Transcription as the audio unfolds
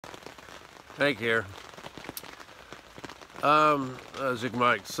Hank here. As you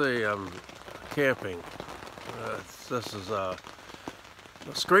might see, I'm camping. This is a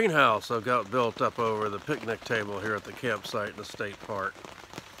screen house I've got built up over the picnic table here at the campsite in the state park.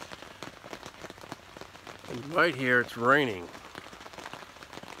 And right here it's raining.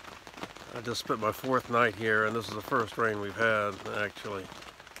 I just spent my fourth night here, and this is the first rain we've had, actually.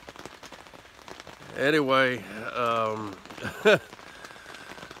 Anyway,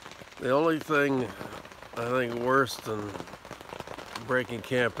 the only thing I think worse than breaking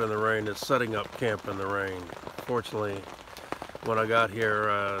camp in the rain is setting up camp in the rain. Fortunately, when I got here,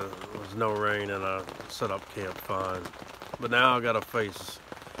 there was no rain and I set up camp fine. But now I got to face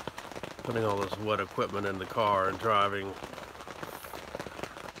putting all this wet equipment in the car and driving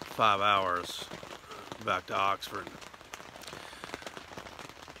 5 hours back to Oxford.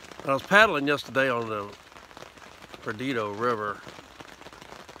 I was paddling yesterday on the Perdido River.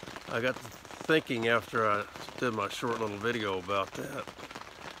 I got to thinking after I did my short little video about that.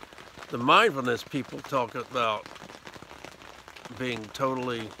 The mindfulness people talk about being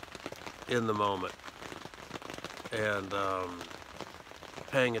totally in the moment and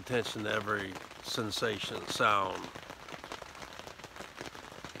paying attention to every sensation, sound,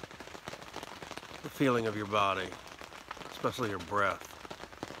 the feeling of your body, especially your breath.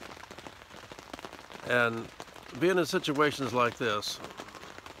 And being in situations like this,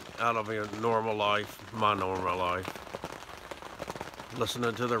 out of your normal life, my normal life,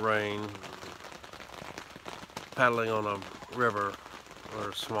 listening to the rain, paddling on a river or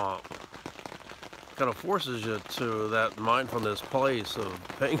a swamp, kind of forces you to that mindfulness place of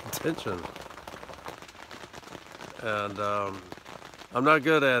paying attention. And I'm not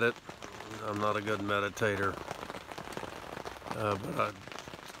good at it. I'm not a good meditator. But I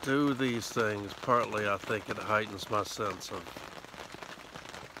do these things partly, I think it heightens my sense of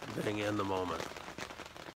being in the moment.